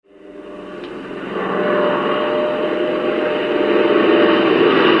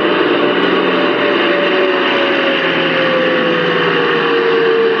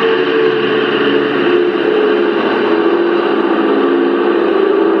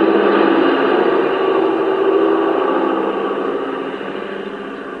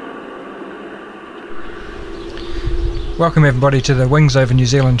Welcome everybody to the Wings Over New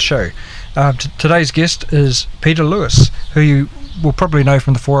Zealand show. Today's guest is Peter Lewis, who you will probably know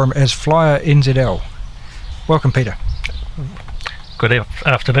from the forum as Flyer NZL. Welcome, Peter. Good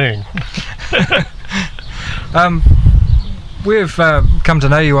afternoon. We've come to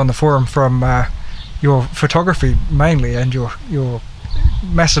know you on the forum from your photography mainly, and your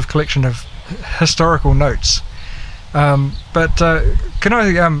massive collection of historical notes. But can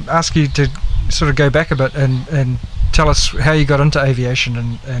I ask you to sort of go back a bit and tell us how you got into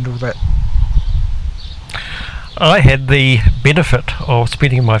aviation and all that? I had the benefit of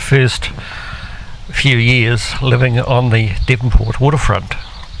spending my first few years living on the Devonport waterfront.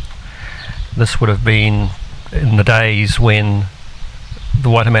 This would have been in the days when the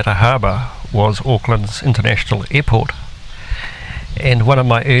Waitemata Harbour was Auckland's international airport, and one of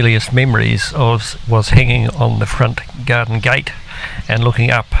my earliest memories was hanging on the front garden gate and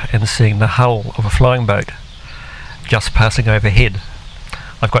looking up and seeing the hull of a flying boat just passing overhead.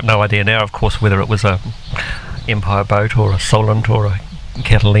 I've got no idea now, of course, whether it was a Empire boat or a Solent or a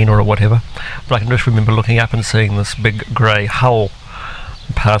Catalina or whatever, but I can just remember looking up and seeing this big grey hull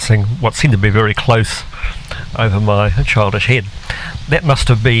passing what seemed to be very close over my childish head. That must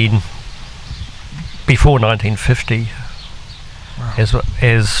have been before 1950. Wow.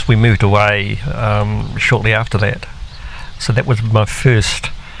 As we moved away shortly after that. So that was my first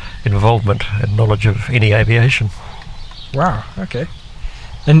involvement and knowledge of any aviation. Wow, okay.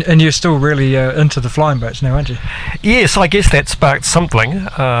 And you're still really into the flying boats now, aren't you? Yes, I guess that sparked something.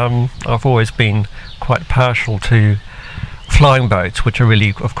 I've always been quite partial to flying boats, which are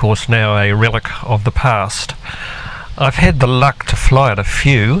really, of course, now a relic of the past. I've had the luck to fly at a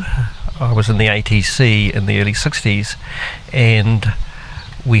few. I was in the ATC in the early 60s, and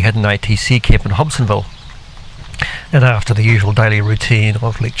we had an ATC camp in Hobsonville. And after the usual daily routine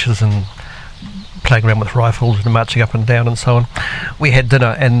of lectures and playing around with rifles and marching up and down and so on, we had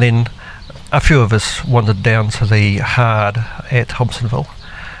dinner, and then a few of us wandered down to the Hard at Hobsonville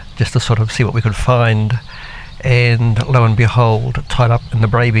just to sort of see what we could find. And lo and behold, tied up in the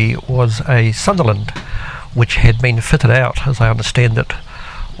Bravey was a Sunderland, which had been fitted out, as I understand it,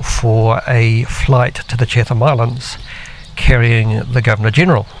 for a flight to the Chatham Islands carrying the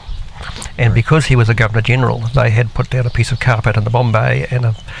Governor-General. And because he was a Governor-General, they had put down a piece of carpet in the bomb bay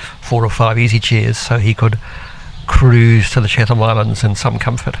and 4 or 5 easy chairs so he could cruise to the Chatham Islands in some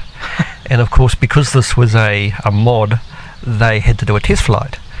comfort. And of course, because this was a mod, they had to do a test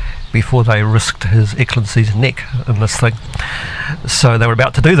flight before they risked His Excellency's neck in this thing. So they were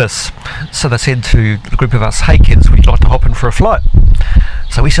about to do this. So they said to the group of us, "Hey kids, would you like to hop in for a flight?"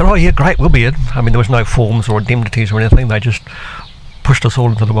 So we said, "Oh yeah, great, we'll be in." I mean, there was no forms or indemnities or anything. They just pushed us all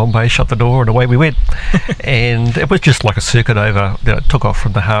into the bomb bay, shut the door, and away we went. And it was just like a circuit over, took off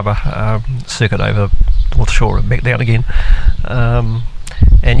from the harbour, circuit over North Shore and back down again.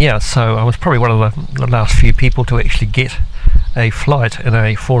 And yeah, so I was probably one of the last few people to actually get a flight in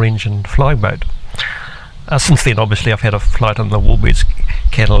a 4-engine flying boat. Since then, obviously, I've had a flight on the Warbirds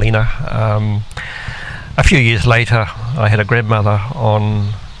Catalina. A few years later, I had a grandmother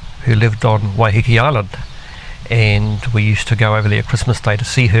who lived on Waiheke Island, and we used to go over there Christmas Day to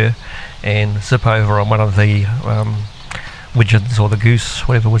see her and zip over on one of the widgeons or the goose,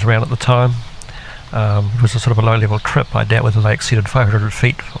 whatever was around at the time. It was a sort of a low-level trip. I doubt whether they exceeded 500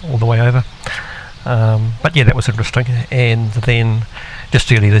 feet all the way over. But yeah, that was interesting. And then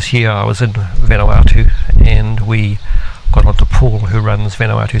just early this year I was in Vanuatu, and we got onto Paul, who runs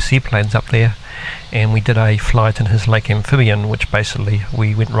Vanuatu Seaplanes up there, and we did a flight in his Lake Amphibian, which basically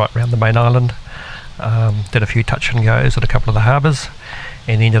we went right around the main island, did a few touch and goes at a couple of the harbours,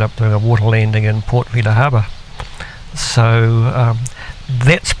 and ended up doing a water landing in Port Vila Harbour. So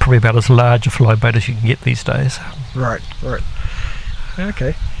that's probably about as large a fly boat as you can get these days. Right.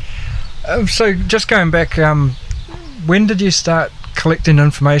 Okay. So just going back, when did you start collecting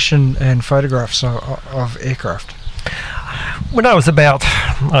information and photographs of aircraft? When I was about,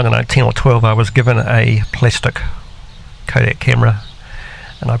 10 or 12, I was given a plastic Kodak camera,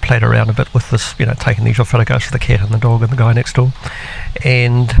 and I played around a bit with this, taking the usual photographs of the cat and the dog and the guy next door,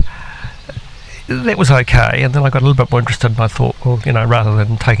 and that was okay. And then I got a little bit more interested, and I thought, well, rather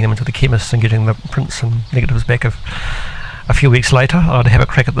than taking them into the chemist and getting the prints and negatives back a few weeks later, I'd have a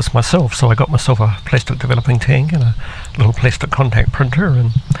crack at this myself. So I got myself a plastic developing tank and a little plastic contact printer,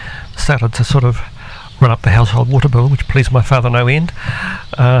 and started to sort of run up the household water bill, which pleased my father no end.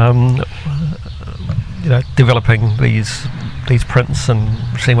 Developing these prints and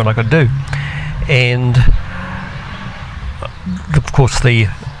seeing what I could do. And of course the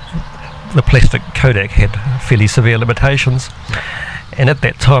plastic Kodak had fairly severe limitations, and at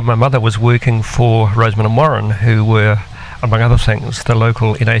that time my mother was working for Roseman and Warren, who were among other things, the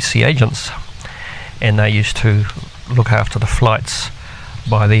local NAC agents, and they used to look after the flights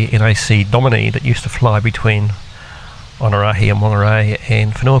by the NAC Dominee that used to fly between Onerahi and Monterey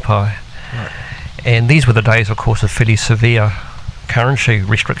and Whenuapai. Right. And these were the days, of course, of fairly severe currency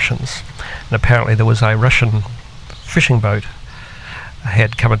restrictions. And apparently there was a Russian fishing boat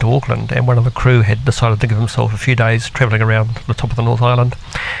had come into Auckland, and one of the crew had decided to give himself a few days travelling around the top of the North Island,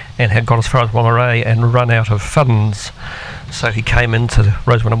 and had gone as far as Monterey and run out of funds. So he came into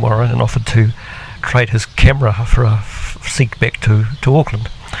Roseman and Warren and offered to trade his camera for a seat back to Auckland,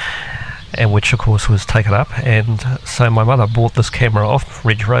 and which of course was taken up. And so my mother bought this camera off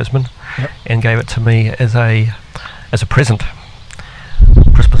Reg Roseman, yep, and gave it to me as a present,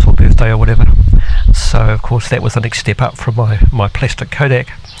 Christmas or birthday or whatever. So of course that was the next step up from my plastic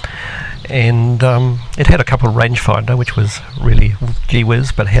Kodak, and it had a couple of rangefinder, which was really gee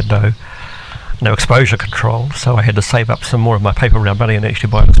whiz, but had no exposure control, so I had to save up some more of my paper round money and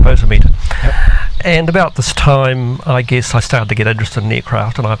actually buy an exposure meter. Yep. And about this time, I guess I started to get interested in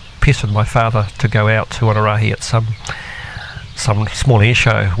aircraft, and I pestered my father to go out to Onerahi at some small air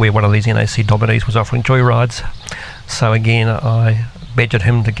show where one of these NAC Dominees was offering joyrides. So again, I badgered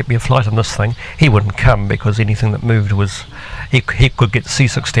him to get me a flight on this thing. He wouldn't come because anything that moved was... He could get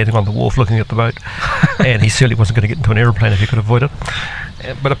seasick standing on the wharf looking at the boat, and he certainly wasn't going to get into an aeroplane if he could avoid it.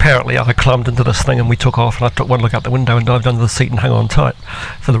 But apparently I climbed into this thing and we took off, and I took one look out the window and dived under the seat and hung on tight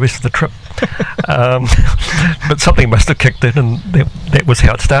for the rest of the trip. But something must have kicked in, and that was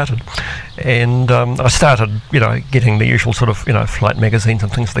how it started. And I started, getting the usual sort of, flight magazines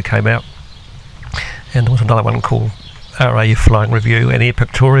and things that came out. And there was another one called RAF Flying Review and Air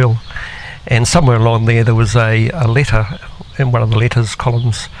Pictorial. And somewhere along there was a letter in one of the letters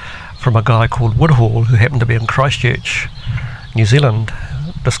columns from a guy called Woodhall, who happened to be in Christchurch, New Zealand,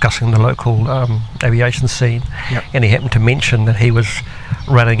 discussing the local aviation scene. Yep. And he happened to mention that he was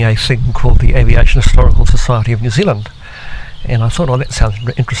running a thing called the Aviation Historical Society of New Zealand. And I thought, oh, that sounds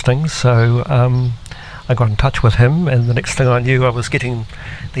interesting. So I got in touch with him, and the next thing I knew, I was getting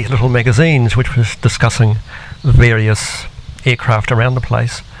these little magazines which was discussing various aircraft around the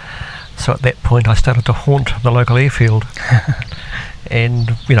place. So at that point I started to haunt the local airfield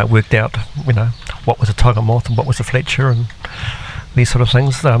and worked out what was a Tiger Moth and what was a Fletcher and these sort of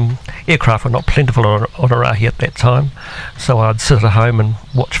things. Aircraft were not plentiful on Onerahi at that time, so I'd sit at home and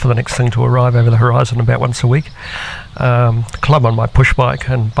watch for the next thing to arrive over the horizon about once a week. Climb on my push bike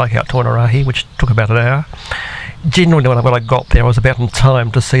and bike out to Onerahi, which took about an hour. Generally when I got there, I was about in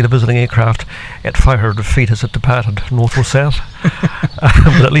time to see the visiting aircraft at 500 feet as it departed north or south.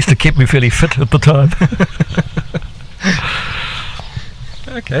 But at least it kept me fairly fit at the time.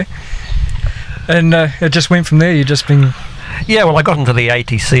 Okay. And it just went from there? You've just been... Yeah, well, I got into the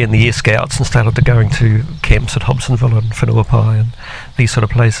ATC and the Air Scouts and started to going to camps at Hobsonville and Whenuapai and these sort of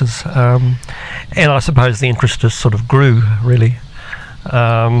places. And I suppose the interest just sort of grew, really.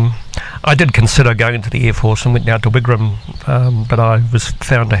 I did consider going into the Air Force and went down to Wigram, but I was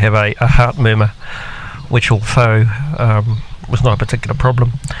found to have a heart murmur, which although was not a particular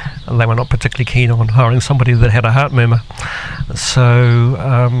problem, and they were not particularly keen on hiring somebody that had a heart murmur. So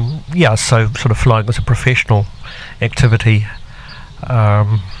so sort of flying as a professional activity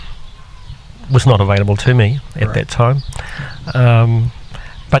was not available to me at that time.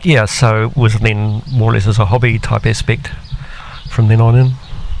 But yeah, so it was then more or less as a hobby type aspect from then on in.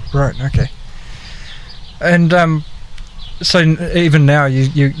 Right, okay. And so even now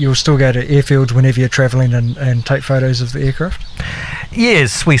you'll still go to airfields whenever you're travelling and take photos of the aircraft?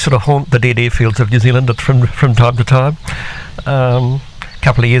 Yes, we sort of haunt the dead airfields of New Zealand from time to time. A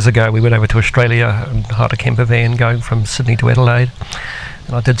couple of years ago we went over to Australia and hired a camper van going from Sydney to Adelaide,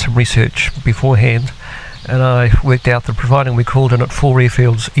 and I did some research beforehand, and I worked out that providing we called in at 4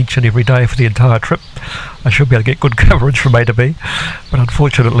 airfields each and every day for the entire trip, I should be able to get good coverage from A to B. But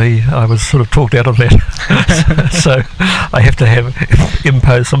unfortunately I was sort of talked out of that. So I have to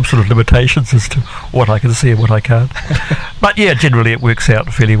impose some sort of limitations as to what I can see and what I can't. But yeah, generally it works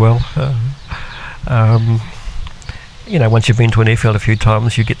out fairly well. Once you've been to an airfield a few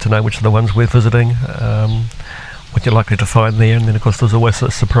times, you get to know which are the ones worth visiting, what you're likely to find there, and then of course there's always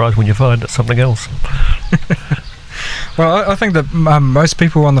a surprise when you find it's something else. Well, I think that most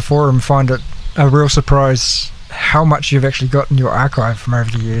people on the forum find it a real surprise how much you've actually got in your archive from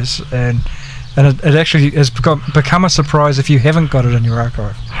over the years, and it actually has become a surprise if you haven't got it in your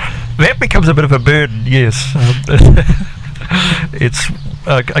archive. That becomes a bit of a burden, yes. It's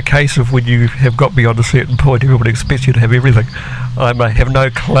a case of when you have got beyond a certain point, everybody expects you to have everything. I may have no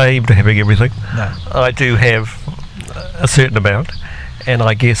claim to having everything. No. I do have a certain amount, and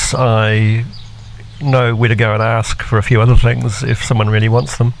I guess I know where to go and ask for a few other things if someone really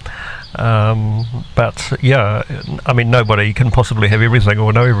wants them. But yeah, I mean, nobody can possibly have everything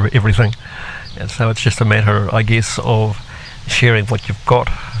or know everything, and so it's just a matter, I guess, of sharing what you've got,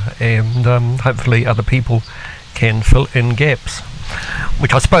 and hopefully other people can fill in gaps,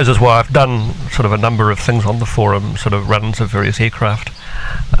 which I suppose is why I've done sort of a number of things on the forum, sort of runs of various aircraft.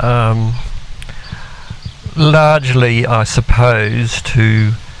 Largely, I suppose,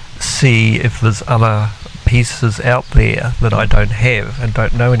 to see if there's other pieces out there that I don't have and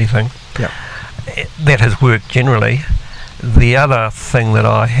don't know anything. Yep. That has worked generally. The other thing that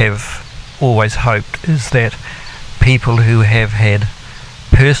I have always hoped is that people who have had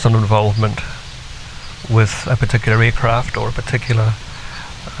personal involvement with a particular aircraft or a particular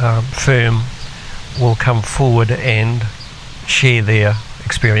firm will come forward and share their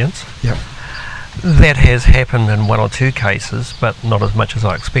experience. Yep. That has happened in one or two cases, but not as much as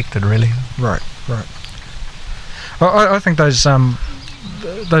I expected, really. Right. Well, I think those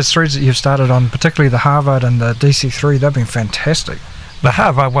threads that you've started on, particularly the Harvard and the DC3, they've been fantastic. The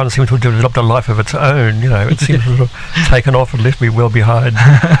Harvard one seems to have developed a life of its own. You know, it seems to have taken off and left me well behind.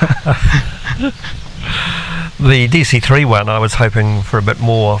 The DC3 one, I was hoping for a bit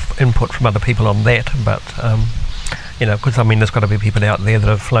more input from other people on that, but you know, because I mean, there's got to be people out there that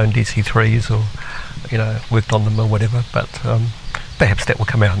have flown DC3s or, you know, worked on them or whatever. But perhaps that will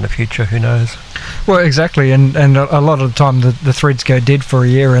come out in the future. Who knows? Well, exactly, and a lot of the time the threads go dead for a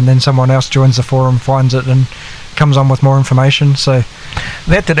year, and then someone else joins the forum, finds it, and comes on with more information. So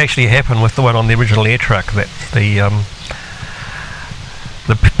that did actually happen with the one on the original air truck. That the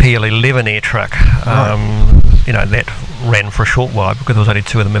PL11 air truck. You know, that ran for a short while because there was only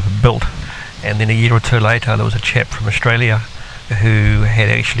two of them ever built. And then a year or two later, there was a chap from Australia who had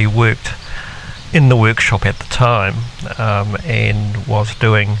actually worked in the workshop at the time and was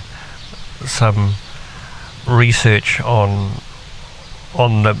doing some research on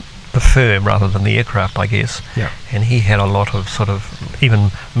the firm rather than the aircraft, I guess. Yeah. And he had a lot of sort of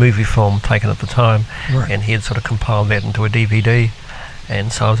even movie film taken at the time, and he had sort of compiled that into a DVD.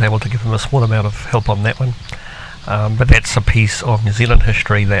 And so I was able to give him a small amount of help on that one. But that's a piece of New Zealand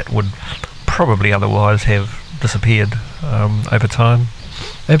history that would probably otherwise have disappeared over time.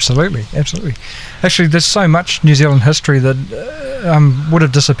 Absolutely. Actually, there's so much New Zealand history that would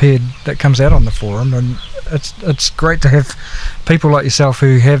have disappeared that comes out on the forum, and it's great to have people like yourself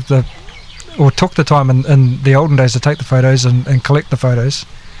who have took the time in the olden days to take the photos and collect the photos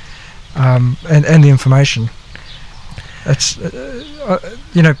and the information. It's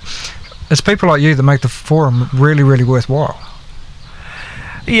you know, it's people like you that make the forum really, really worthwhile.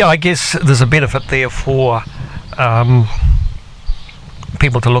 Yeah, I guess there's a benefit there for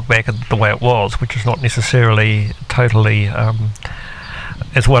people to look back at the way it was, which is not necessarily totally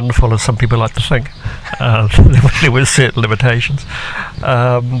as wonderful as some people like to think. There were certain limitations,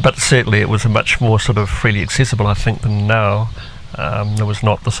 but certainly it was a much more sort of freely accessible, I think, than now. There was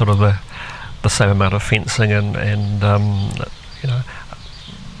not the sort of the same amount of fencing and you know,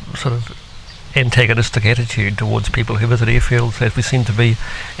 sort of antagonistic attitude towards people who visit airfields as we seem to be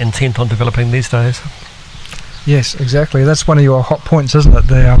intent on developing these days. Yes, exactly. That's one of your hot points, isn't it?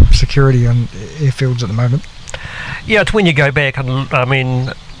 The security on airfields at the moment. Yeah, it's when you go back, and I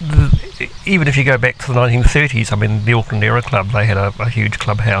mean, even if you go back to the 1930s, I mean, the Auckland Aero Club, they had a huge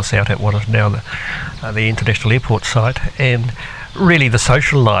clubhouse out at what is now the International Airport site, and really the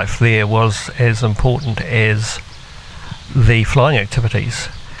social life there was as important as the flying activities.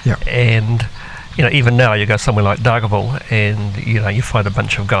 Yeah. And you know, even now you go somewhere like Dargaville and you know, you find a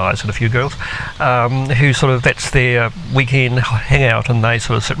bunch of guys and a few girls who sort of, that's their weekend hangout, and they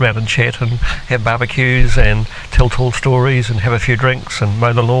sort of sit around and chat and have barbecues and tell tall stories and have a few drinks and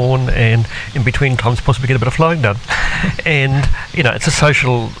mow the lawn, and in between times possibly get a bit of flying done. And you know, it's a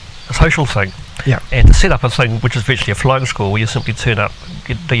social thing. Yeah. And to set up a thing which is virtually a flying school, where you simply turn up,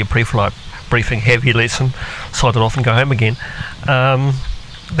 you do your pre-flight briefing, have your lesson, sign it off and go home again,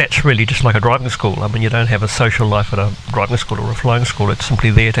 that's really just like a driving school. I mean, you don't have a social life at a driving school or a flying school. It's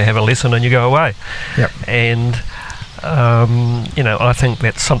simply there to have a lesson and you go away. Yep. And you know, I think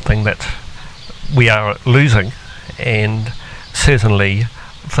that's something that we are losing, and certainly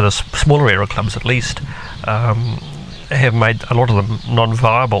for the smaller aero clubs at least, have made a lot of them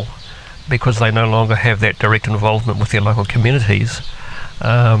non-viable because they no longer have that direct involvement with their local communities,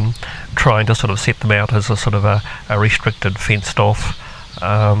 trying to sort of set them out as a sort of a restricted, fenced off,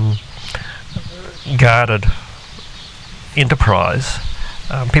 guarded enterprise.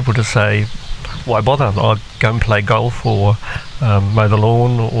 People just say, why bother? I'll go and play golf or mow the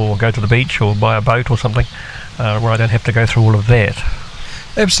lawn or go to the beach or buy a boat or something, where I don't have to go through all of that.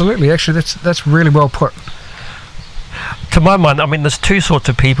 Absolutely. Actually, that's really well put. To my mind, I mean, there's two sorts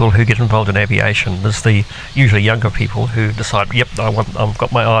of people who get involved in aviation. There's the usually younger people who decide, yep, I've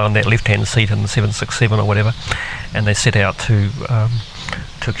got my eye on that left-hand seat in the 767 or whatever, and they set out to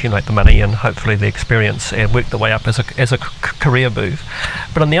accumulate the money and hopefully the experience and work their way up as a career move.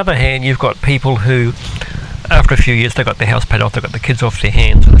 But on the other hand, you've got people who, after a few years, they've got their house paid off, they've got the kids off their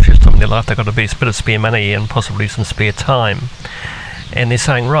hands for the first time in their life, they've got a bit of spare money and possibly some spare time. And they're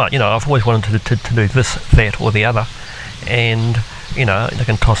saying, right, I've always wanted to do this, that or the other. And, they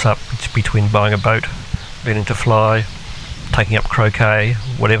can toss up between buying a boat, learning to fly, taking up croquet,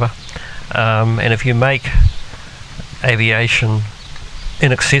 whatever. And if you make aviation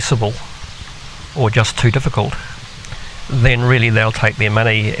inaccessible or just too difficult, then really they'll take their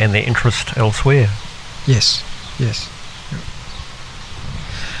money and their interest elsewhere. Yes.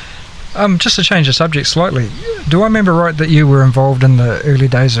 Just to change the subject slightly, do I remember right that you were involved in the early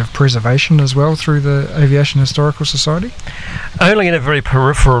days of preservation as well through the Aviation Historical Society? Only in a very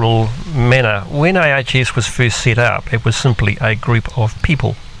peripheral manner. When AHS was first set up, it was simply a group of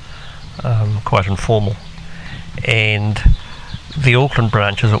people, quite informal. And the Auckland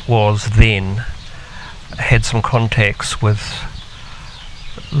branch, as it was then, had some contacts with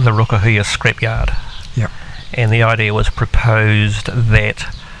the Rukahuia scrapyard. Yep. And the idea was proposed that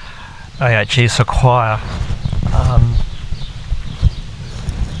AHS acquire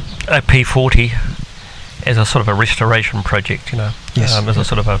a P40 as a sort of a restoration project, Yes. as a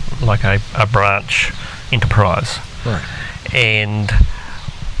sort of a branch enterprise. Right. And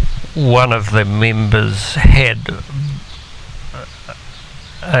one of the members had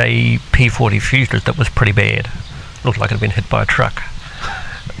a P40 fuselage that was pretty bad. Looked like it had been hit by a truck.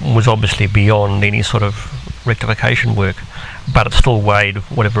 Was obviously beyond any sort of rectification work, but it still weighed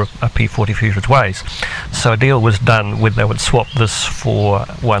whatever a P40 fuselage weighs. So a deal was done where they would swap this for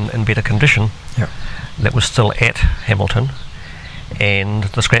one in better condition. Yep. That was still at Hamilton, and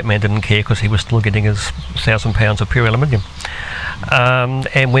the scrap man didn't care because he was still getting his £1,000 of pure aluminium.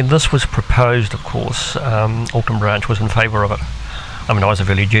 And when this was proposed, of course, Auckland branch was in favour of it. I mean, I was a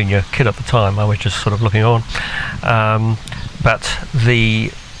fairly junior kid at the time, I was just sort of looking on. But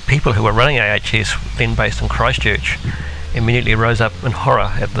the people who were running AHS, then based in Christchurch, immediately rose up in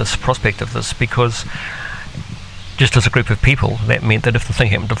horror at this prospect of this, because just as a group of people, that meant that if the thing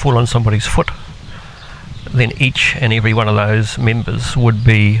happened to fall on somebody's foot, then each and every one of those members would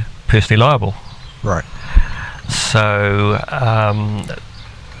be personally liable. Right. So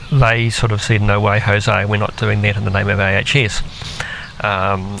they sort of said, no way, Jose, we're not doing that in the name of AHS.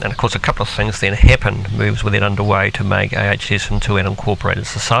 And of course a couple of things then happened, moves were then underway to make AHS into an incorporated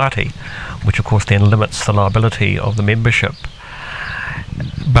society, which of course then limits the liability of the membership.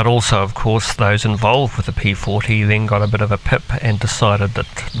 But also of course those involved with the P40 then got a bit of a pip and decided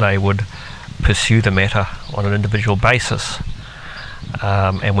that they would pursue the matter on an individual basis,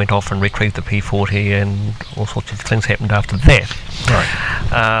 and went off and retrieved the P40, and all sorts of things happened after that.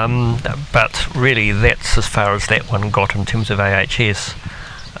 Right. But really that's as far as that one got in terms of AHS.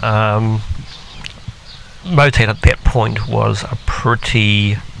 Motet at that point was a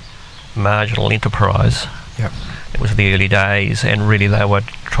pretty marginal enterprise. Yep. It was the early days, and really they were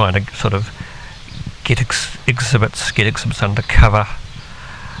trying to sort of get exhibits undercover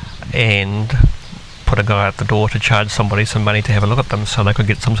and put a guy at the door to charge somebody some money to have a look at them so they could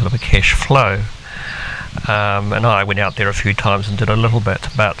get some sort of a cash flow. And I went out there a few times and did a little bit,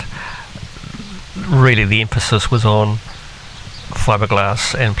 but really the emphasis was on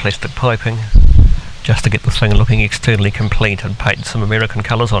fiberglass and plastic piping, just to get the thing looking externally complete, and paint some American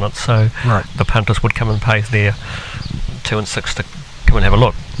colours on it, so right. the punters would come and pay their 2 and 6 to come and have a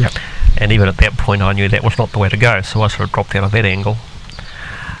look. Yep. And even at that point I knew that was not the way to go, so I sort of dropped out of that angle.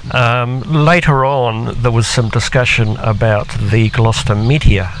 Later on there was some discussion about the Gloucester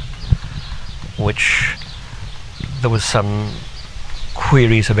Meteor, which there was some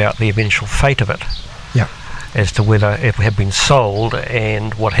queries about the eventual fate of it. Yeah. As to whether it had been sold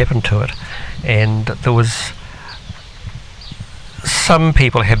and what happened to it. And there was some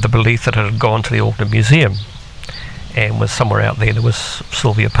people had the belief that it had gone to the Auckland Museum and was somewhere out there. There was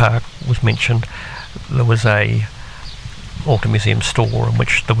Sylvia Park was mentioned. There was a Auckland Museum store in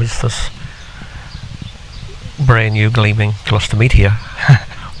which there was this brand new gleaming Gloucester Meteor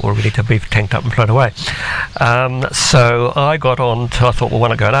all ready to be tanked up and flown away. So I got on to, I thought, well, why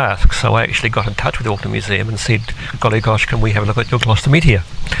not go and ask? So I actually got in touch with the Auckland Museum and said, golly gosh, can we have a look at your Gloucester Meteor?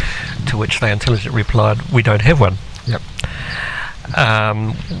 To which they intelligently replied, we don't have one. Yep.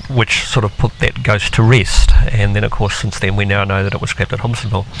 Which sort of put that ghost to rest. And then of course since then we now know that it was scrapped at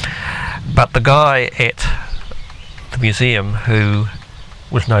Hobsonville. But the guy at the museum who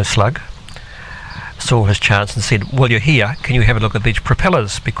was no slug. Saw his chance and said, "Well, you're here. Can you have a look at these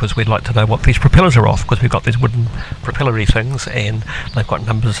propellers? Because we'd like to know what these propellers are off. Because we've got these wooden propellery things, and they've got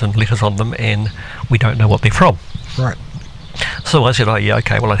numbers and letters on them, and we don't know what they're from." Right. So I said, "Oh yeah,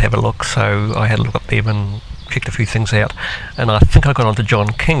 okay. Well, I'd have a look." So I had a look at them and checked a few things out, and I think I got onto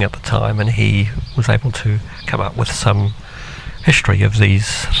John King at the time, and he was able to come up with some history of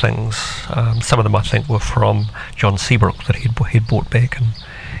these things. Some of them I think were from John Seabrook that he'd bought back and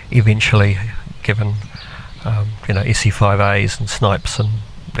eventually given SC5As and snipes and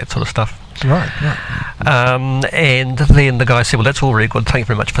that sort of stuff. Right. And then the guy said, "Well, that's all very good, thank you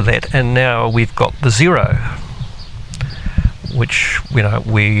very much for that, and now we've got the Zero, which we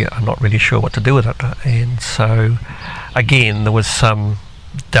are not really sure what to do with it." And so again there was some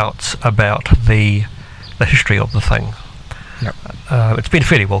doubts about the history of the thing. Yep. It's been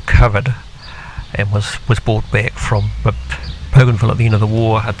fairly well covered and was brought back from Bougainville at the end of the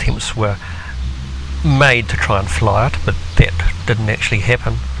war. Attempts were made to try and fly it, but that didn't actually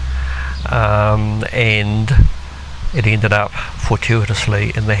happen, and it ended up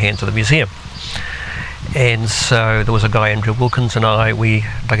fortuitously in the hands of the museum. And so there was a guy, Andrew Wilkins, and we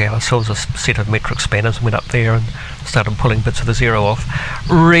dug ourselves a set of metric spanners and went up there and started pulling bits of the Zero off,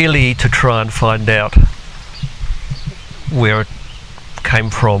 really to try and find out where it came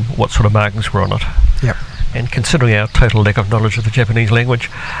from, what sort of markings were on it. Yep. And considering our total lack of knowledge of the Japanese language,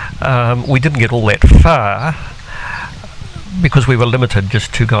 we didn't get all that far because we were limited,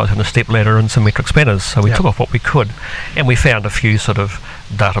 just two guys on a step ladder and some metric spanners. So we took off what we could, and we found a few sort of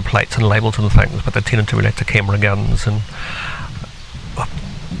data plates and labels and things, but they tended to relate to camera guns and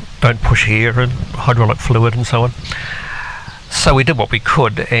don't push here and hydraulic fluid and so on. So we did what we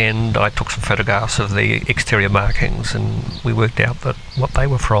could, and I took some photographs of the exterior markings, and we worked out that what they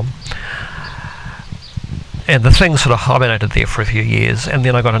were from. And the thing sort of hibernated there for a few years, and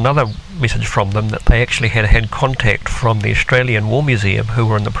then I got another message from them that they actually had contact from the Australian War Museum, who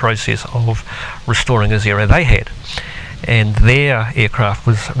were in the process of restoring a Zero they had, and their aircraft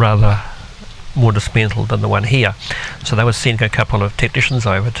was rather more dismantled than the one here. So they were sending a couple of technicians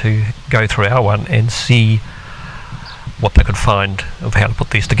over to go through our one and see what they could find of how to put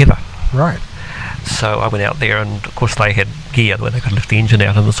these together. Right. So I went out there, and of course they had gear where they could lift the engine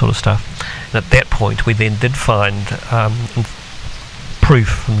out and the sort of stuff. And at that point we then did find proof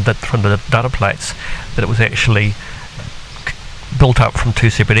from the data plates that it was actually built up from two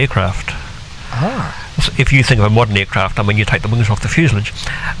separate aircraft. So if you think of a modern aircraft, I mean, you take the wings off the fuselage,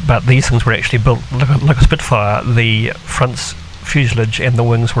 but these things were actually built like a Spitfire. The front fuselage and the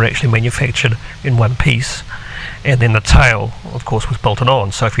wings were actually manufactured in one piece, and then the tail, of course, was bolted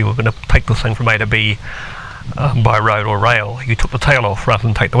on. So if you were going to take the thing from A to B by road or rail, you took the tail off rather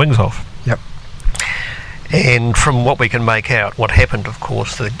than take the wings off. Yep. And from what we can make out, what happened, of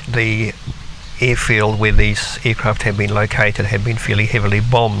course, the airfield where these aircraft had been located had been fairly heavily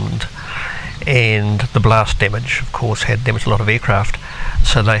bombed, and the blast damage, of course, had damaged a lot of aircraft.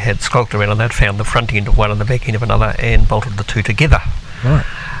 So they had skulked around and they'd found the front end of one and the back end of another and bolted the two together. Right.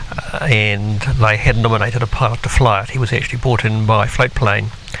 And they had nominated a pilot to fly it. He was actually brought in by float plane,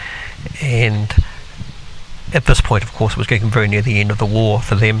 and at this point, of course, it was getting very near the end of the war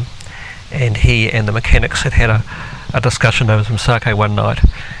for them, and he and the mechanics had a discussion over some sake one night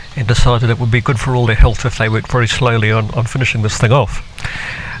and decided it would be good for all their health if they worked very slowly on finishing this thing off,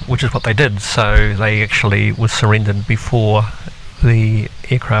 which is what they did. So they actually was surrendered before the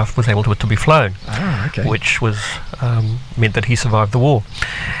aircraft was able to be flown, which was meant that he survived the war.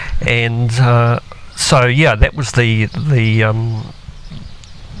 And so yeah, that was the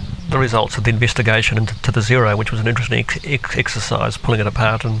results of the investigation into the Zero, which was an interesting exercise, pulling it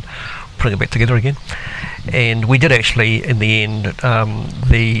apart and putting it back together again. And we did actually, in the end,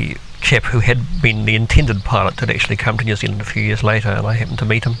 the chap who had been the intended pilot did actually come to New Zealand a few years later, and I happened to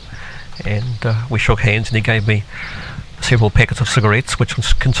meet him, and we shook hands, and he gave me several packets of cigarettes, which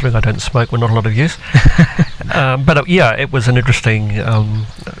was, considering I don't smoke, were not a lot of use. But yeah, it was an interesting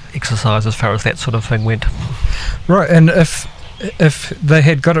exercise as far as that sort of thing went. Right. And if they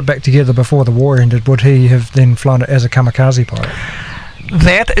had got it back together before the war ended, would he have then flown it as a kamikaze pilot?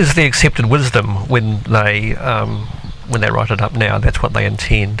 That is the accepted wisdom when they write it up now. That's what they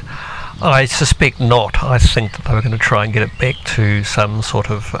intend. I suspect not. I think that they were going to try and get it back to some sort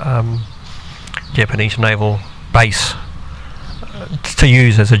of Japanese naval base to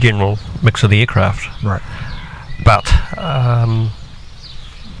use as a general mix of the aircraft. Right. But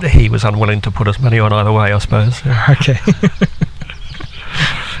he was unwilling to put his money on either way, I suppose. Okay.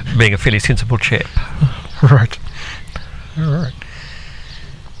 Being a fairly sensible chap. Right. All right.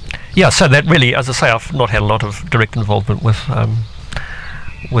 Yeah, so that really, as I say, I've not had a lot of direct involvement with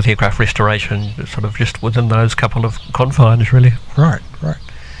with aircraft restoration, sort of just within those couple of confines, really. Right.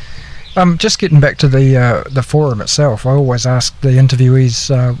 Just getting back to the forum itself, I always ask the interviewees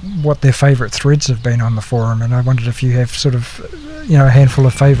what their favourite threads have been on the forum, and I wondered if you have sort of, a handful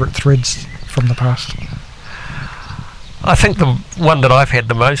of favourite threads from the past. I think the one that I've had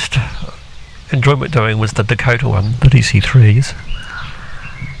the most enjoyment doing was the Dakota one, the DC-3s.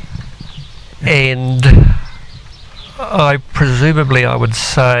 And I would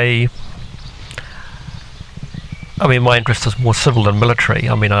say, my interest is more civil than military.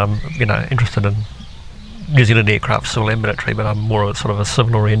 I'm, interested in New Zealand aircraft, civil and military, but I'm more of sort of a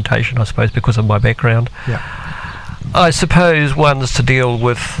civil orientation, I suppose, because of my background. Yeah. I suppose one's to deal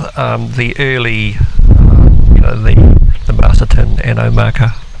with the early, the Masterton and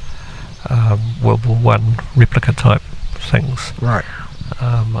Omaka World War One replica type things. Right.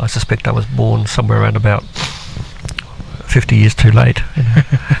 I suspect I was born somewhere around about 50 years too late.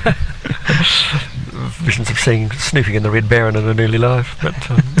 Visions of snooping in the Red Baron in an early life, but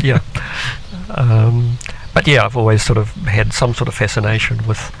yeah. But yeah, I've always sort of had some sort of fascination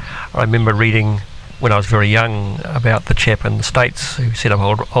with. I remember reading when I was very young about the chap in the States who set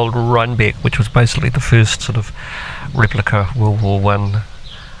up old Rhinebeck, which was basically the first sort of replica World War One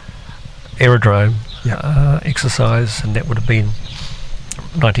aerodrome exercise, and that would have been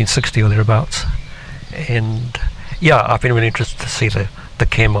 1960 or thereabouts. And yeah, I've been really interested to see the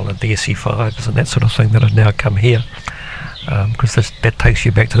Camel and the SE5s and that sort of thing that have now come here, because that takes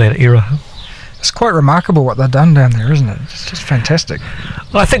you back to that era. It's quite remarkable what they've done down there, isn't it? It's just fantastic.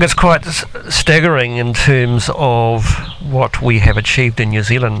 I think it's quite staggering in terms of what we have achieved in New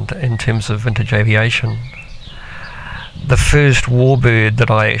Zealand in terms of vintage aviation. The first warbird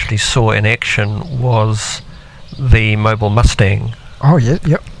that I actually saw in action was the Mobile Mustang. Oh, yeah,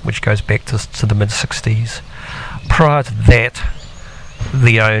 yep. Which goes back to the mid-60s. Prior to that,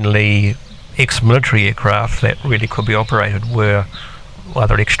 the only ex-military aircraft that really could be operated were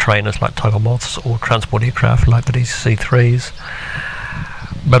either ex-trainers like Tiger Moths or transport aircraft like the DC-3s.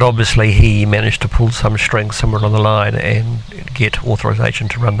 But obviously he managed to pull some strings somewhere on the line and get authorization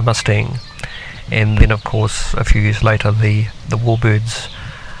to run the Mustang. And then, of course, a few years later, the Warbirds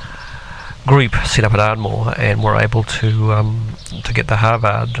group set up at Ardmore and were able to get the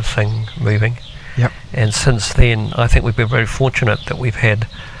Harvard thing moving. Yep. And since then, I think we've been very fortunate that we've had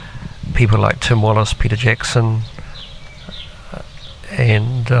people like Tim Wallace, Peter Jackson,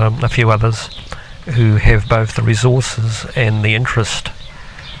 and a few others who have both the resources and the interest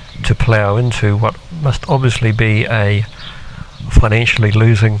to plough into what must obviously be a financially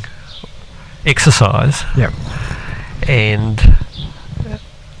losing exercise. Yep. And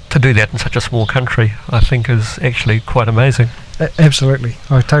to do that in such a small country, I think, is actually quite amazing. Absolutely,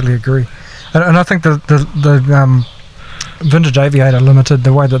 I totally agree. And I think the Vintage Aviator Limited,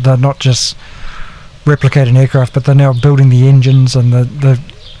 the way that they're not just replicating aircraft, but they're now building the engines and the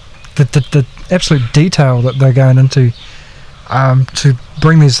absolute detail that they're going into to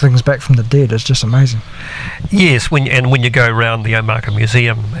bring these things back from the dead is just amazing. Yes, when you go around the Omaka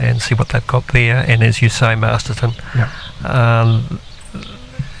Museum and see what they've got there, and as you say, Masterton,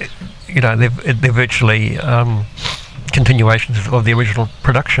 they're virtually continuations of the original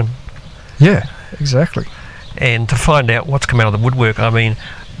production. Yeah, exactly. And to find out what's come out of the woodwork,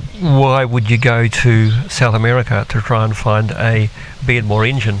 why would you go to South America to try and find a Beardmore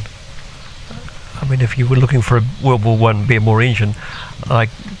engine? If you were looking for a World War One Beardmore engine, I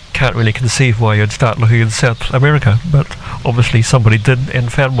can't really conceive why you'd start looking in South America, but obviously somebody did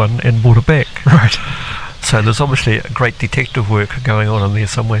and found one and brought it back. Right. So there's obviously a great detective work going on in there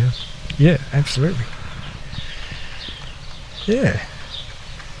somewhere. Yeah, absolutely. Yeah.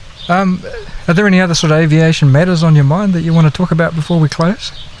 Are there any other sort of aviation matters on your mind that you want to talk about before we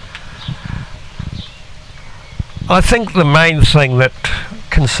close? I think the main thing that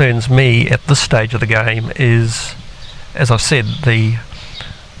concerns me at this stage of the game is, as I've said, the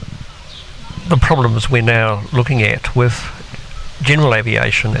problems we're now looking at with general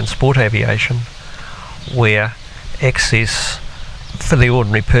aviation and sport aviation, where access for the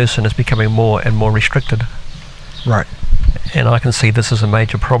ordinary person is becoming more and more restricted. Right. And I can see this as a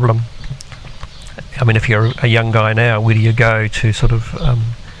major problem. If you're a young guy now, where do you go to sort of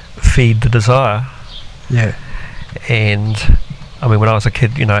feed the desire? Yeah. And when I was a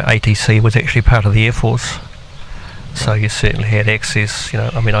kid, ATC was actually part of the Air Force, so you certainly had access.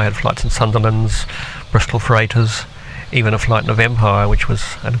 I had flights in Sunderlands, Bristol freighters, even a flight in a Vampire, which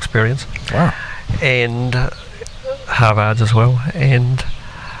was an experience. Wow. And Harvards as well, and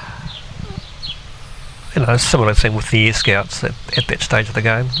similar thing with the Air Scouts at that stage of the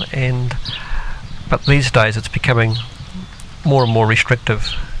game. But these days it's becoming more and more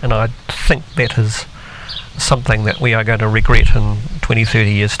restrictive, and I think that is something that we are going to regret in 20,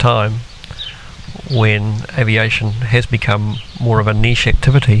 30 years' time, when aviation has become more of a niche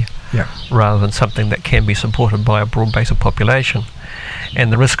activity rather than something that can be supported by a broad base of population.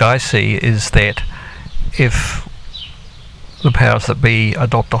 And the risk I see is that if the powers that be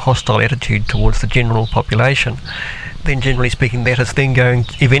adopt a hostile attitude towards the general population, then generally speaking that is then going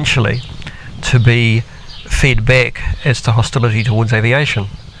eventually to be fed back as to hostility towards aviation.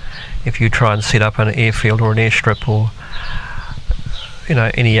 If you try and set up an airfield or an airstrip or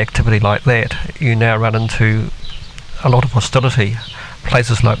any activity like that, you now run into a lot of hostility.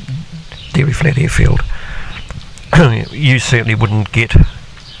 Places like Dairy Flat Airfield, you certainly wouldn't get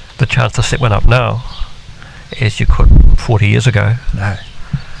the chance to set one up now as you could 40 years ago. No.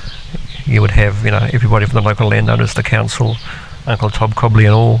 You would have everybody from the local landowners, the council, Uncle Tom Cobley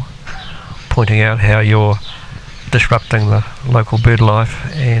and all, pointing out how you're disrupting the local bird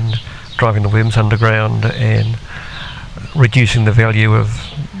life and driving the worms underground and reducing the value of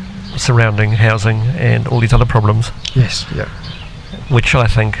surrounding housing and all these other problems. Yes, yeah. Which I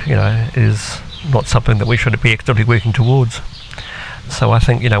think, is not something that we should be actively working towards. So I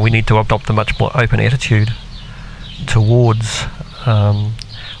think, we need to adopt a much more open attitude towards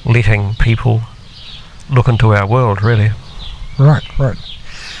letting people look into our world, really. Right.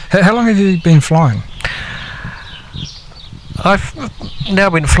 How long have you been flying? I've now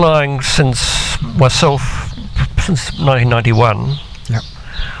been flying since 1991. Yep.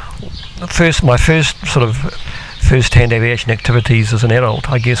 My first sort of first-hand aviation activities as an adult,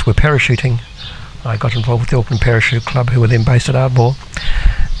 I guess, were parachuting. I got involved with the Auckland Parachute Club, who were then based at Ardmore.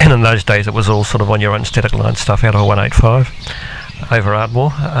 And in those days it was all sort of on your own static line stuff out of 185 over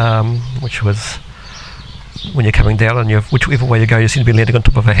Ardmore, which was when you're coming down and whichever way you go you seem to be landing on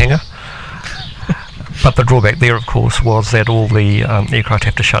top of a hangar. But the drawback there, of course, was that all the aircraft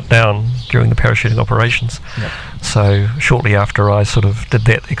have to shut down during the parachuting operations. Yep. So shortly after I sort of did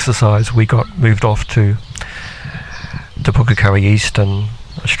that exercise, we got moved off to Pukekohe East and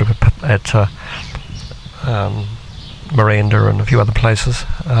a strip at Miranda and a few other places.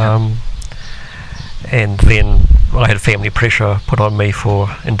 And then I had family pressure put on me for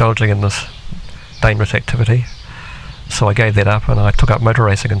indulging in this dangerous activity. So I gave that up and I took up motor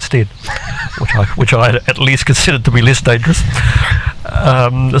racing instead, which I at least considered to be less dangerous.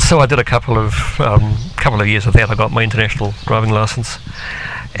 So I did a couple of years of that. I got my international driving license,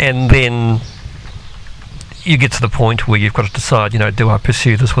 and then you get to the point where you've got to decide, do I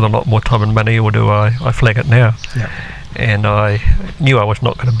pursue this with a lot more time and money, or do I flag it now? Yeah. And I knew I was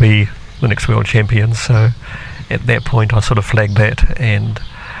not going to be the next world champion, so at that point I sort of flagged that and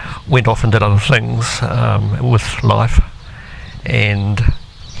went off and did other things with life, and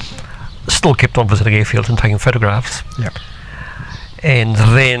still kept on visiting airfields and taking photographs. Yep. And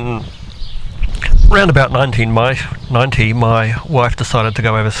then around about 1990, my wife decided to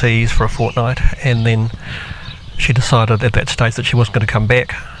go overseas for a fortnight, and then she decided at that stage that she wasn't going to come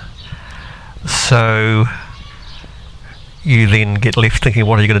back. So you then get left thinking,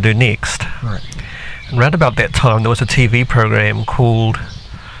 what are you going to do next? Right. And around about that time there was a TV program called,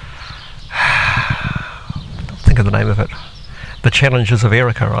 think of the name of it, The Challenges of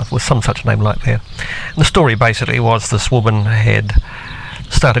Erica, or some such name like that. And the story basically was this woman had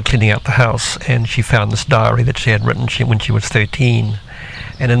started cleaning out the house, and she found this diary that she had written when she was 13,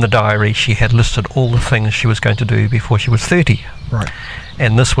 and in the diary she had listed all the things she was going to do before she was 30. Right.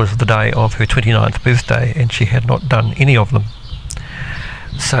 And this was the day of her 29th birthday, and she had not done any of them.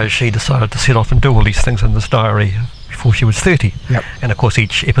 So she decided to set off and do all these things in this diary before she was 30. Yep. And of course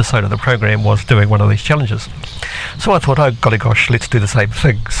each episode of the program was doing one of these challenges. So I thought, oh golly gosh, let's do the same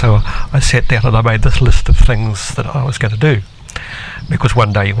thing. So I sat down and I made this list of things that I was going to do, because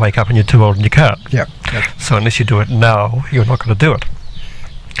one day you wake up and you're too old and you can't. Yep. So unless you do it now, you're not going to do it.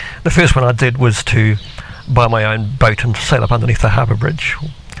 The first one I did was to buy my own boat and sail up underneath the harbour bridge,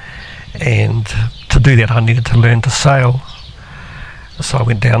 and to do that I needed to learn to sail. So I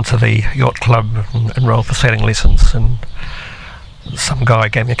went down to the yacht club and enrolled for sailing lessons, and some guy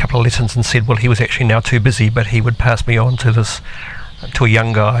gave me a couple of lessons and said, well, he was actually now too busy, but he would pass me on to a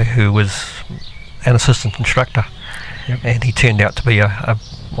young guy who was an assistant instructor. Yep. And he turned out to be a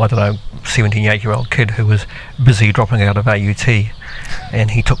 17, 8-year-old kid who was busy dropping out of AUT,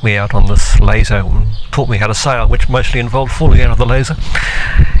 and he took me out on this laser and taught me how to sail, which mostly involved falling out of the laser.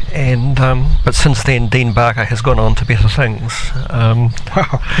 And but since then Dean Barker has gone on to better things.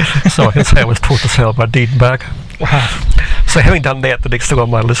 So I can say I was taught to sail by Dean Barker. Wow. So having done that, the next thing on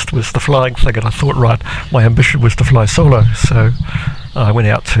my list was the flying thing, and I thought, right, my ambition was to fly solo. So I went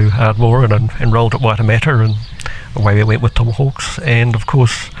out to Ardmore and enrolled at Waitemata and away we went with Tomahawks, and of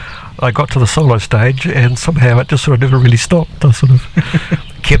course I got to the solo stage and somehow it just sort of never really stopped. I sort of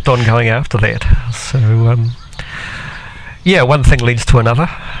kept on going after that. So yeah, one thing leads to another,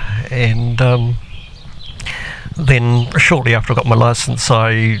 and then shortly after I got my license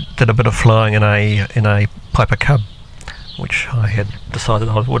I did a bit of flying in a Piper Cub, which I had decided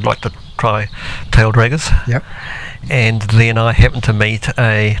I would like to try tail draggers. Yep. And then I happened to meet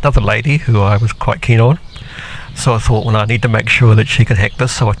another lady who I was quite keen on. So I thought, well, I need to make sure that she can hack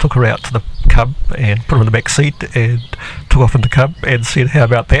this. So I took her out to the Cub and put her in the back seat and took off in the Cub and said, how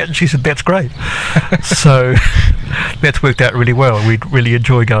about that? And she said, that's great. So that's worked out really well. We really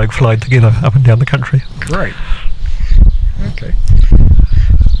enjoy going flying together up and down the country. Great. Okay.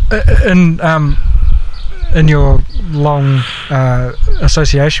 In your long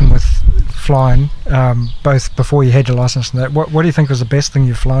association with flying, both before you had your license and that, what do you think was the best thing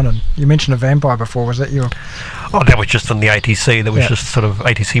you've flown in? You mentioned a Vampire before. Was that your... Oh, that was just in the ATC. There was just sort of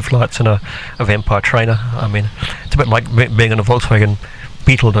ATC flights in a Vampire trainer. I mean, it's a bit like being in a Volkswagen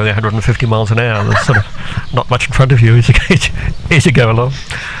Beetle doing 150 miles an hour. There's sort of not much in front of you as you go along.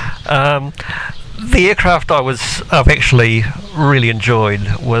 The aircraft I've actually really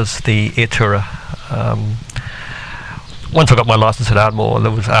enjoyed was the Air Tourer. Once I got my license at Ardmore,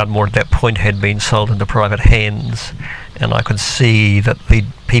 Ardmore at that point had been sold into private hands, and I could see that the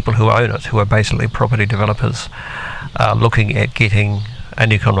people who own it, who are basically property developers, are looking at getting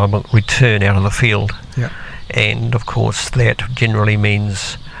an economic return out of the field. Yeah. And of course that generally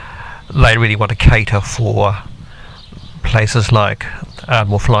means they really want to cater for places like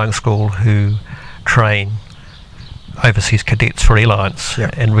Ardmore Flying School, who train overseas cadets for airlines.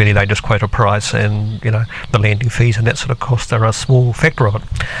 Yep. And really they just quote a price, and the landing fees and that sort of cost are a small factor of it.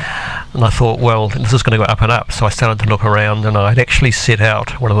 And I thought, well, this is going to go up and up. So I started to look around, and I'd actually set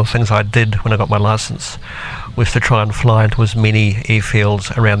out, one of the things I did when I got my license was to try and fly into as many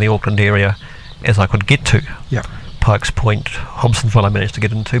airfields around the Auckland area as I could get to. Yep. Pikes Point, Hobsonville I managed to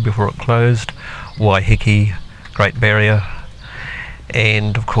get into before it closed, Waiheke, Great Barrier,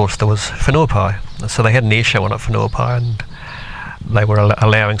 and of course there was Whenuapai. So they had an air show on at Whenuapai, and they were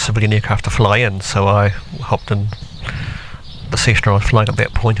allowing civilian aircraft to fly in, so I hopped in the Cessna I was flying at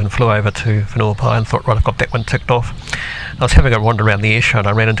that point and flew over to Whenuapai and thought, right, I've got that one ticked off. I was having a wander around the air show and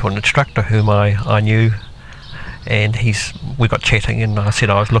I ran into an instructor whom I knew, and we got chatting, and I said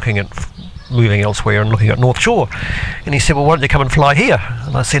I was looking at moving elsewhere and looking at North Shore, and he said, well, why don't you come and fly here?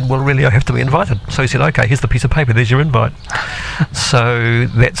 And I said, well, really, I have to be invited. So he said, okay, here's the piece of paper, there's your invite. So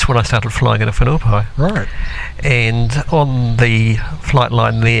that's when I started flying into Whenuapai. Right. And on the flight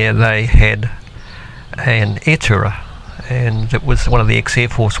line there they had an Air Tourer, and it was one of the ex-Air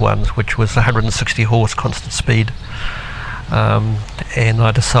Force ones, which was 160 horse constant speed, and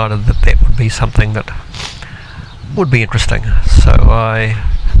I decided that would be something that would be interesting. So I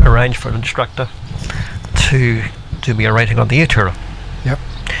arranged for an instructor to do me a rating on the Air Tourer. Yep.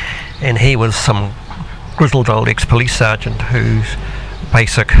 And he was some grizzled old ex-police sergeant whose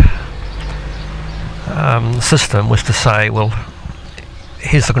basic system was to say, well,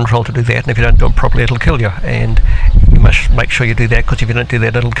 here's the control to do that, and if you don't do it properly it'll kill you, and you must make sure you do that, because if you don't do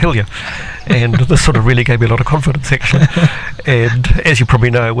that it'll kill you. And this sort of really gave me a lot of confidence, actually. And as you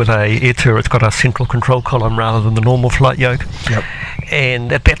probably know, with a Air Tourer, it's got a central control column rather than the normal flight yoke. Yep.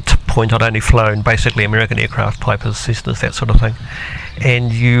 And at that point I'd only flown basically American aircraft, Pipers, Cessnas, that sort of thing,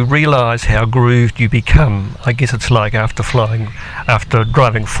 and you realise how grooved you become. I guess it's like after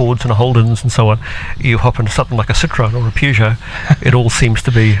driving Fords and Holdens and so on, you hop into something like a Citroen or a Peugeot. It all seems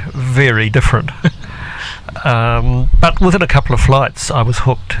to be very different. But within a couple of flights I was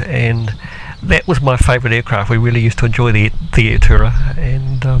hooked, and that was my favourite aircraft. We really used to enjoy the Air Tourer,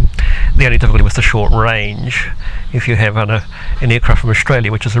 and the only difficulty was the short range. If you have an aircraft from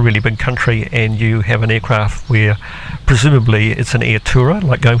Australia, which is a really big country, and you have an aircraft where presumably it's an Air Tourer,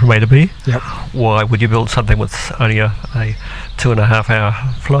 like going from A to B, yep, why would you build something with only a 2.5 hour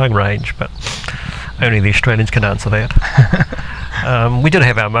flying range? But only the Australians can answer that. We did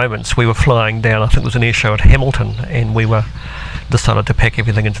have our moments. We were flying down, I think it was an air show at Hamilton, and we decided to pack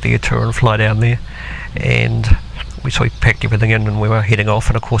everything into the Air Tourer and fly down there, and we packed everything in and we were heading off,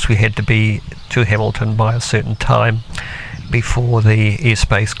 and of course we had to be to Hamilton by a certain time before the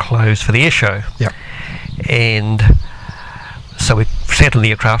airspace closed for the air show. Yep. And so we sat in the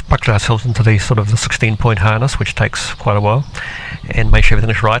aircraft, buckled ourselves into the 16-point harness, which takes quite a while, and made sure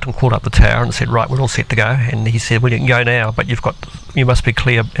everything was right, and called up the tower and said, right, we're all set to go. And he said, well, you can go now, but you must be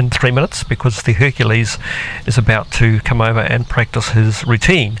clear in 3 minutes, because the Hercules is about to come over and practice his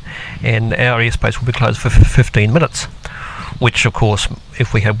routine, and our airspace will be closed for 15 minutes. which of course,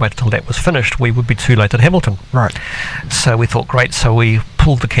 if we had waited till that was finished, we would be too late at Hamilton. Right. So we thought, great, so we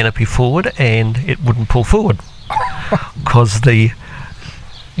pulled the canopy forward and it wouldn't pull forward because the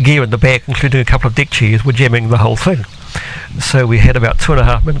gear in the back, including a couple of deck chairs, were jamming the whole thing. So we had about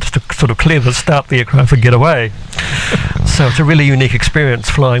 2.5 minutes to sort of start the aircraft and get away. So it's a really unique experience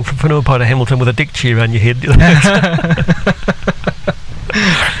flying from Whenuapai to Hamilton with a deck chair around your head.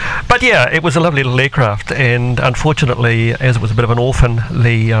 But yeah, it was a lovely little aircraft, and unfortunately, as it was a bit of an orphan,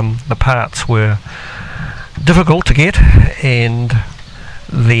 the parts were difficult to get, and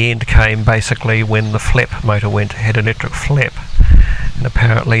the end came basically when the flap motor had an electric flap, and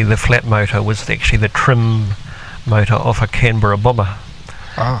apparently the flap motor was actually the trim motor off a Canberra bomber.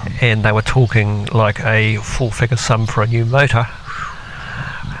 Oh. And they were talking like a 4-figure sum for a new motor,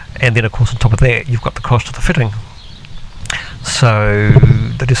 and then of course on top of that you've got the cost of the fitting. So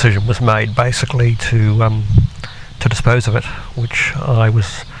the decision was made basically to dispose of it, which I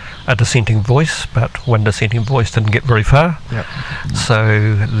was a dissenting voice, but one dissenting voice didn't get very far. Yep.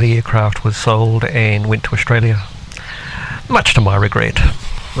 So the aircraft was sold and went to Australia, much to my regret.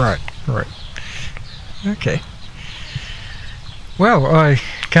 Right. Okay. Well, I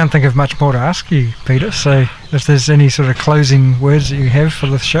can't think of much more to ask you, Peter, so if there's any sort of closing words that you have for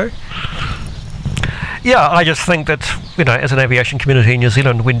the show. Yeah, I just think that, as an aviation community in New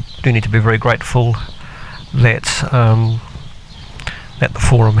Zealand, we do need to be very grateful that that the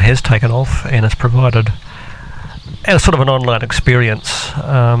forum has taken off and has provided a sort of an online experience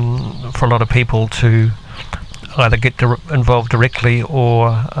for a lot of people to either get involved directly or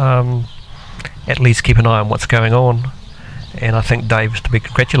at least keep an eye on what's going on. And I think Dave's to be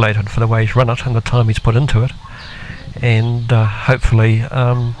congratulated for the way he's run it and the time he's put into it. And hopefully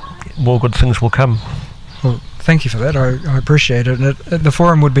more good things will come. Well, thank you for that. I appreciate it. And the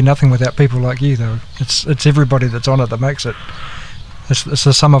forum would be nothing without people like you, though. It's everybody that's on it that makes it. It's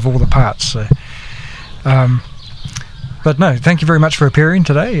the sum of all the parts. So. But no, thank you very much for appearing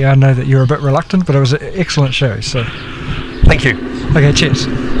today. I know that you're a bit reluctant, but it was an excellent show. So, thank you. Okay, cheers.